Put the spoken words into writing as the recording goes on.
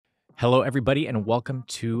Hello, everybody, and welcome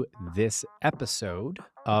to this episode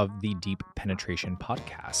of the Deep Penetration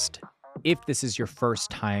Podcast. If this is your first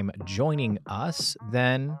time joining us,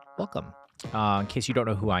 then welcome. In case you don't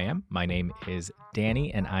know who I am, my name is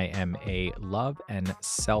Danny, and I am a love and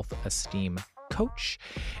self-esteem coach,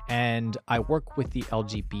 and I work with the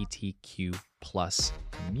LGBTQ plus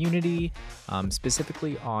community,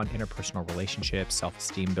 specifically on interpersonal relationships,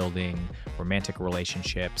 self-esteem building, romantic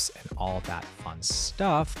relationships, and all that fun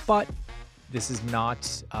stuff. But this is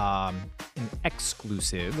not an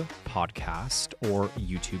exclusive podcast or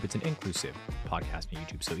YouTube. It's an inclusive podcast on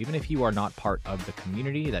YouTube. So even if you are not part of the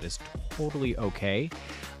community, that is totally okay.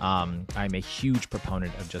 I'm a huge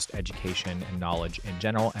proponent of just education and knowledge in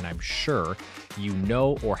general, and I'm sure you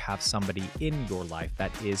know or have somebody in your life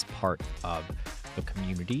that is part of the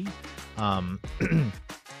community.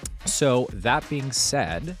 So that being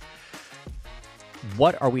said,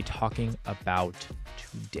 what are we talking about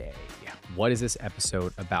today? What is this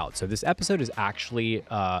episode about? So this episode is actually,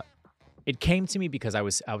 it came to me because I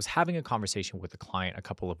was having a conversation with a client a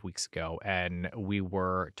couple of weeks ago, and we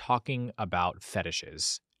were talking about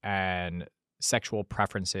fetishes and sexual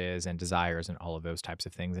preferences and desires and all of those types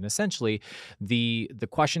of things. And essentially, the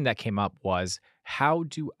question that came up was, how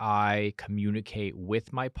do I communicate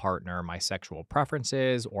with my partner my sexual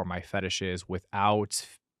preferences or my fetishes without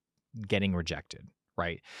getting rejected,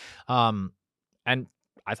 right? And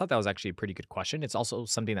I thought that was actually a pretty good question. It's also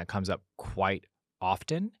something that comes up quite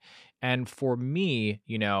often. And for me,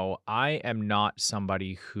 I am not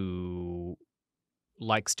somebody who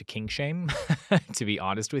likes to kink shame, to be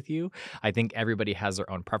honest with you. I think everybody has their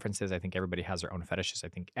own preferences. I think everybody has their own fetishes. I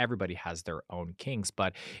think everybody has their own kinks,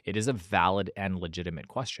 but it is a valid and legitimate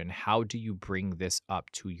question. How do you bring this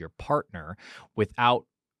up to your partner without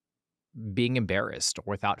being embarrassed or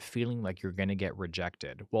without feeling like you're going to get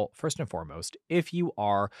rejected? Well, first and foremost, if you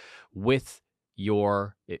are with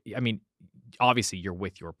obviously you're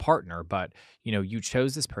with your partner, but you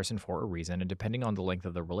chose this person for a reason. And depending on the length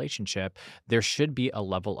of the relationship, there should be a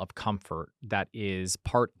level of comfort that is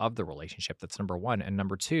part of the relationship. That's number one. And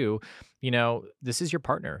number two, this is your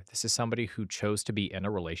partner. This is somebody who chose to be in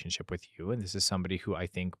a relationship with you. And this is somebody who I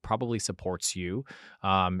think probably supports you,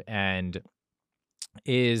 and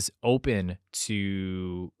is open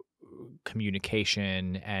to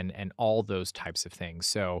communication and all those types of things.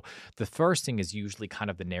 So the first thing is usually kind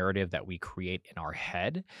of the narrative that we create in our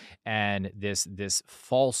head, and this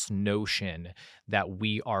false notion that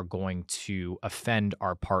we are going to offend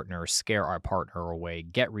our partner, scare our partner away,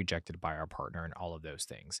 get rejected by our partner, and all of those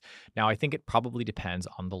things. Now, I think it probably depends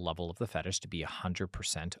on the level of the fetish, to be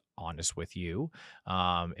 100% honest with you.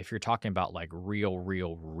 If you're talking about like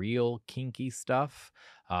real kinky stuff,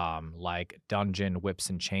 like dungeon whips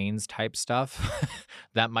and chains type stuff,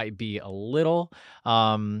 that might be a little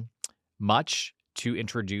much to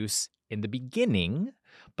introduce in the beginning,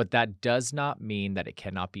 but that does not mean that it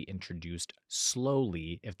cannot be introduced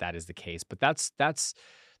slowly if that is the case. But that's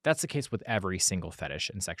the case with every single fetish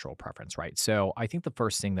and sexual preference, right? So I think the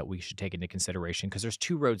first thing that we should take into consideration, because there's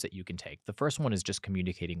two roads that you can take. The first one is just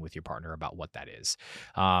communicating with your partner about what that is.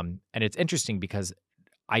 And it's interesting because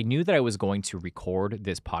I knew that I was going to record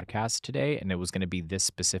this podcast today and it was going to be this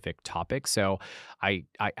specific topic. So I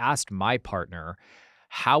asked my partner,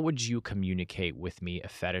 how would you communicate with me a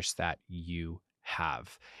fetish that you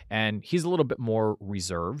have? And he's a little bit more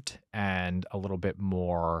reserved and a little bit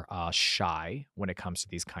more shy when it comes to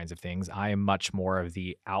these kinds of things. I am much more of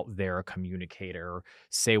the out there communicator,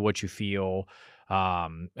 say what you feel,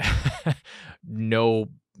 no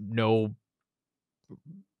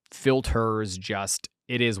filters, just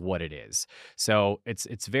it is what it is. So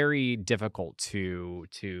it's very difficult to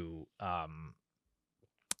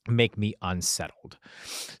make me unsettled.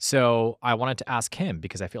 So I wanted to ask him,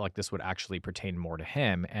 because I feel like this would actually pertain more to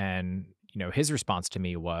him. And his response to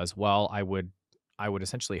me was, well, I would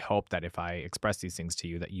essentially hope that if I express these things to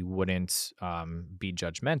you, that you wouldn't be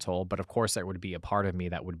judgmental. But of course, there would be a part of me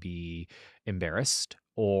that would be embarrassed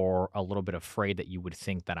or a little bit afraid that you would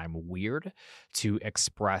think that I'm weird to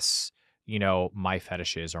express my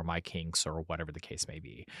fetishes or my kinks or whatever the case may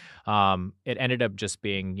be. It ended up just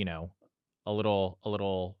being, a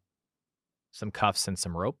little, some cuffs and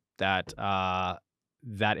some rope that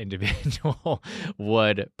that individual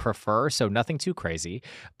would prefer. So nothing too crazy,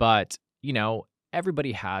 but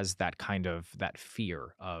everybody has that kind of that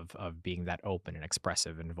fear of being that open and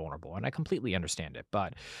expressive and vulnerable, and I completely understand it.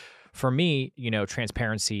 But for me,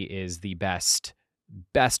 transparency is the best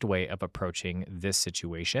way of approaching this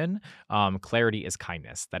situation. Clarity is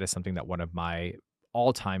kindness. That is something that one of my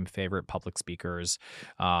all-time favorite public speakers,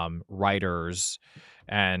 writers,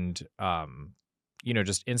 and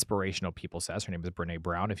just inspirational people says. Her name is Brene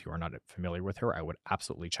Brown. If you are not familiar with her, I would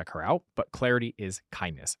absolutely check her out. But clarity is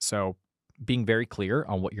kindness. So being very clear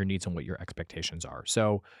on what your needs and what your expectations are.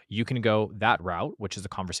 So you can go that route, which is a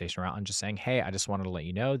conversation route, and just saying, hey, I just wanted to let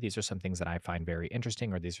you know these are some things that I find very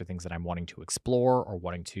interesting, or these are things that I'm wanting to explore or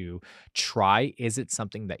wanting to try. Is it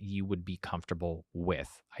something that you would be comfortable with?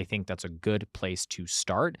 I think that's a good place to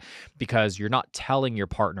start because you're not telling your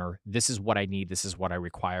partner, this is what I need, this is what I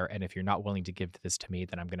require. And if you're not willing to give this to me,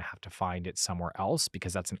 then I'm going to have to find it somewhere else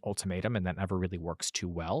because that's an ultimatum and that never really works too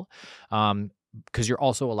well. Because you're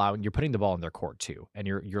also you're putting the ball in their court too, and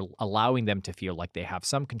you're allowing them to feel like they have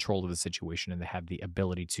some control of the situation and they have the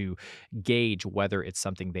ability to gauge whether it's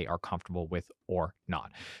something they are comfortable with or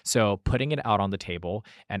not. So putting it out on the table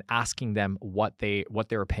and asking them what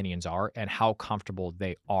their opinions are and how comfortable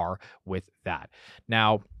they are with that.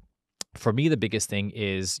 Now, for me, the biggest thing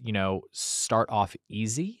is, start off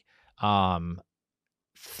easy. Um,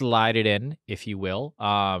 Slide it in, if you will.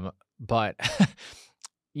 But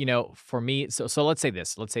for me, so let's say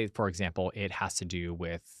this. Let's say, for example, it has to do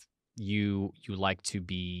with you like to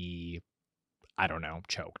be, I don't know,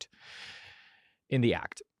 choked in the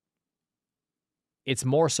act. It's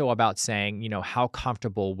more so about saying, how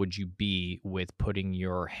comfortable would you be with putting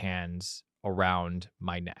your hands around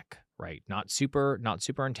my neck, right? Not super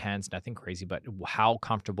intense, nothing crazy, but how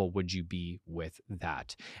comfortable would you be with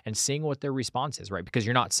that? And seeing what their response is, right? Because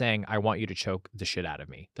you're not saying, I want you to choke the shit out of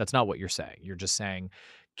me. That's not what you're saying. You're just saying,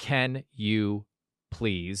 can you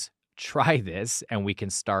please try this? And we can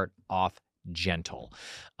start off gentle.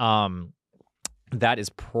 That is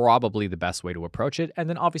probably the best way to approach it, and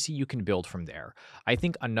then obviously you can build from there. I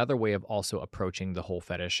think another way of also approaching the whole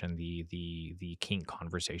fetish and the kink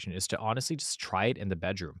conversation is to honestly just try it in the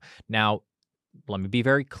bedroom. Now, let me be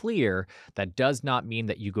very clear, that does not mean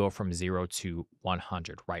that you go from 0 to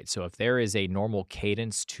 100, right? So if there is a normal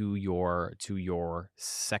cadence to your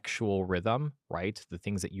sexual rhythm, right? The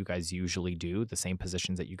things that you guys usually do, the same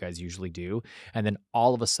positions that you guys usually do, and then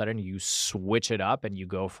all of a sudden you switch it up and you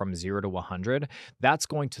go from 0 to 100, that's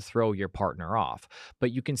going to throw your partner off.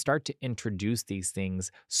 But you can start to introduce these things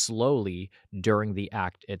slowly during the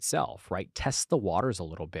act itself, right? Test the waters a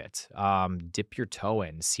little bit. Dip your toe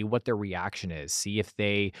in, see what their reaction is, see if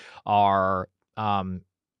they are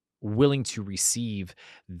willing to receive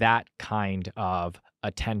that kind of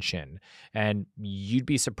attention. And you'd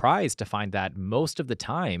be surprised to find that most of the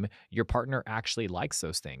time your partner actually likes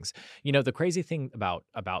those things. The crazy thing about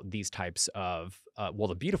these types of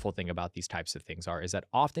the beautiful thing about these types of things is that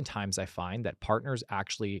oftentimes I find that partners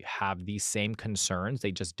actually have these same concerns.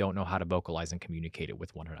 They just don't know how to vocalize and communicate it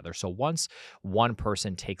with one another. So once one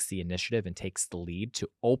person takes the initiative and takes the lead to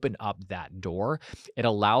open up that door, it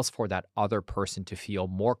allows for that other person to feel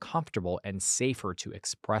more comfortable and safer to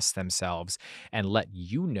express themselves and let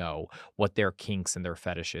you know what their kinks and their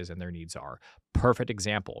fetishes and their needs are. Perfect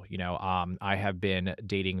example. I have been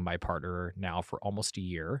dating my partner now for almost a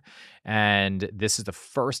year, and this is the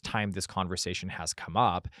first time this conversation has come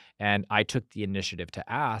up. And I took the initiative to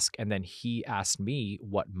ask, and then he asked me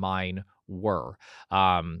what mine were.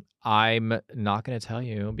 I'm not going to tell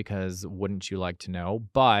you because wouldn't you like to know?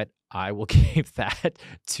 But I will keep that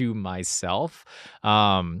to myself.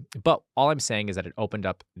 But all I'm saying is that it opened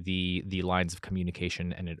up the lines of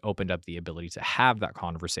communication and it opened up the ability to have that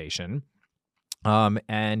conversation.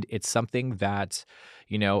 And it's something that,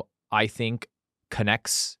 I think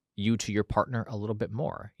connects you to your partner a little bit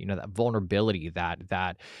more. That vulnerability,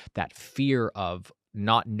 that fear of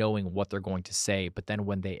not knowing what they're going to say, but then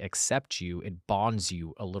when they accept you, it bonds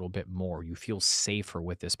you a little bit more. You feel safer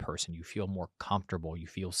with this person. You feel more comfortable. You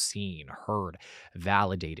feel seen, heard,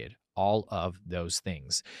 validated, all of those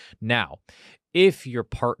things. Now, if your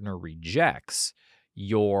partner rejects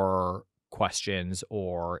your questions,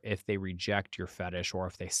 or if they reject your fetish, or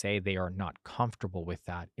if they say they are not comfortable with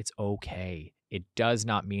that, it's okay. It does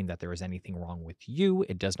not mean that there is anything wrong with you.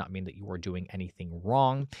 It does not mean that you are doing anything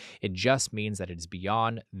wrong. It just means that it is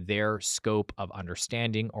beyond their scope of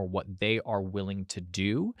understanding or what they are willing to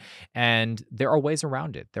do. And there are ways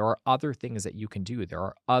around it. There are other things that you can do. There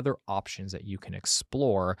are other options that you can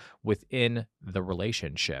explore within the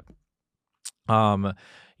relationship. Um,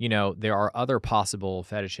 there are other possible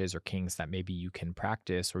fetishes or kinks that maybe you can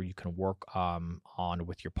practice or you can work on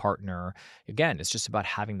with your partner. Again, it's just about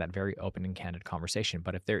having that very open and candid conversation.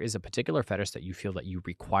 But if there is a particular fetish that you feel that you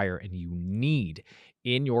require and you need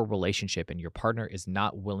in your relationship and your partner is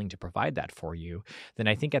not willing to provide that for you, then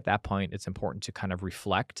I think at that point it's important to kind of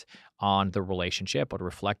reflect on the relationship or to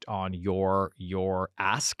reflect on your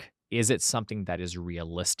ask. Is it something that is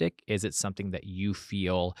realistic? Is it something that you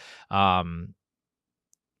feel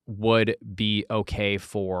would be okay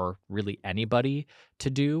for really anybody to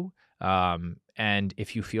do. And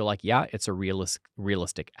if you feel like, yeah, it's a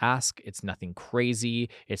realistic ask, it's nothing crazy,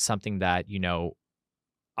 it's something that,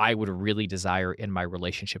 I would really desire in my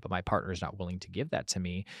relationship, but my partner is not willing to give that to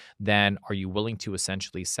me, then are you willing to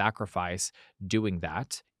essentially sacrifice doing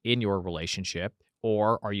that in your relationship?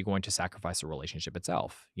 Or are you going to sacrifice the relationship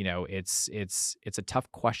itself? It's a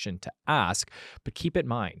tough question to ask, but keep in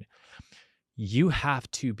mind, you have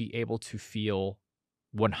to be able to feel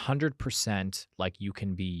 100% like you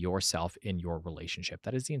can be yourself in your relationship.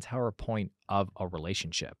 That is the entire point of a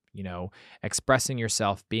relationship, expressing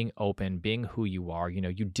yourself, being open, being who you are.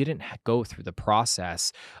 You didn't go through the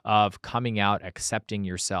process of coming out, accepting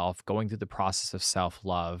yourself, going through the process of self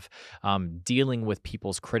love, dealing with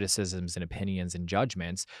people's criticisms and opinions and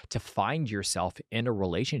judgments to find yourself in a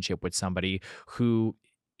relationship with somebody who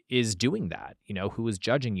is doing that, who is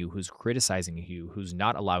judging you, who's criticizing you, who's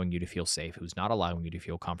not allowing you to feel safe, who's not allowing you to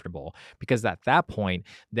feel comfortable. Because at that point,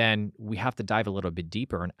 then we have to dive a little bit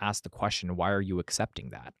deeper and ask the question, why are you accepting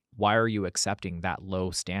that? Why are you accepting that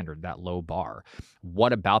low standard, that low bar?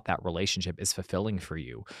 What about that relationship is fulfilling for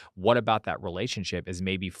you? What about that relationship is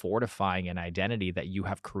maybe fortifying an identity that you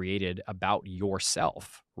have created about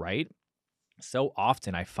yourself, right? So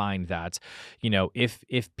often I find that,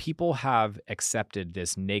 if people have accepted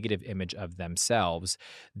this negative image of themselves,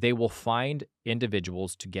 they will find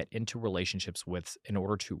individuals to get into relationships with in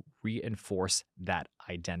order to reinforce that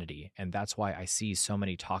identity. And that's why I see so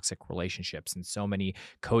many toxic relationships and so many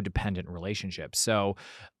codependent relationships. So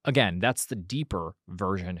again, that's the deeper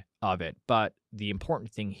version of it. But the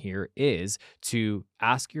important thing here is to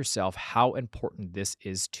ask yourself how important this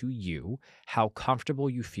is to you, how comfortable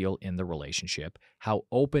you feel in the relationship, how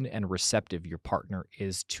open and receptive your partner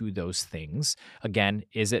is to those things. Again,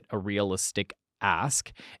 is it a realistic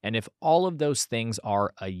ask? And if all of those things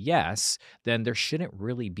are a yes, then there shouldn't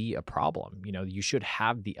really be a problem. You should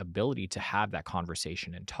have the ability to have that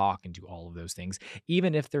conversation and talk and do all of those things,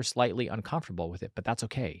 even if they're slightly uncomfortable with it, but that's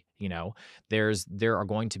okay. There are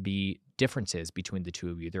going to be differences between the two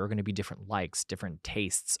of you. There are going to be different likes, different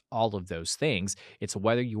tastes, all of those things. It's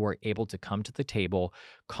whether you are able to come to the table,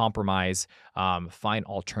 compromise, find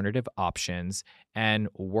alternative options, and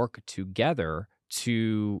work together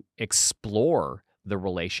to explore the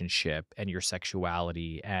relationship and your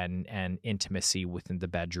sexuality and intimacy within the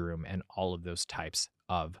bedroom and all of those types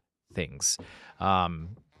of things.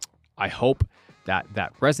 I hope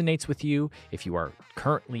that resonates with you. If you are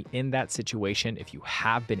currently in that situation, if you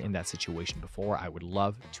have been in that situation before, I would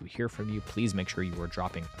love to hear from you. Please make sure you are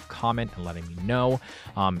dropping a comment and letting me know.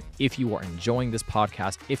 If you are enjoying this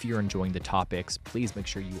podcast, if you're enjoying the topics, please make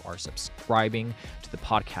sure you are subscribing to the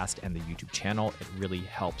podcast and the YouTube channel. It really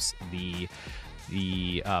helps the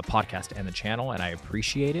podcast and the channel, and I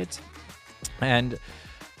appreciate it. And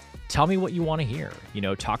tell me what you want to hear.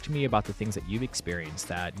 Talk to me about the things that you've experienced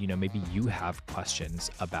that, maybe you have questions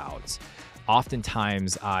about.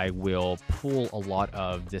 Oftentimes, I will pull a lot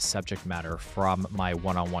of this subject matter from my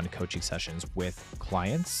one-on-one coaching sessions with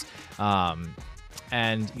clients.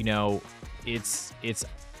 And it's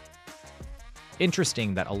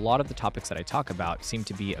interesting that a lot of the topics that I talk about seem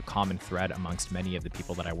to be a common thread amongst many of the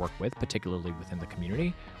people that I work with, particularly within the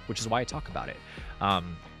community, which is why I talk about it.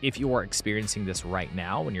 If you are experiencing this right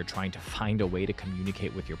now and you're trying to find a way to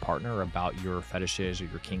communicate with your partner about your fetishes or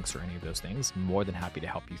your kinks or any of those things, I'm more than happy to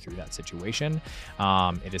help you through that situation.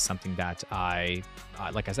 It is something that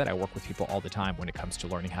like I said, I work with people all the time when it comes to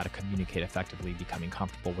learning how to communicate effectively, becoming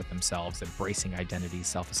comfortable with themselves, embracing identity,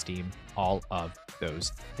 self-esteem, all of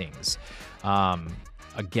those things.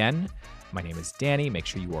 Again, my name is Danny. Make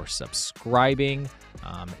sure you are subscribing,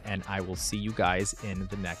 and I will see you guys in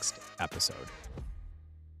the next episode.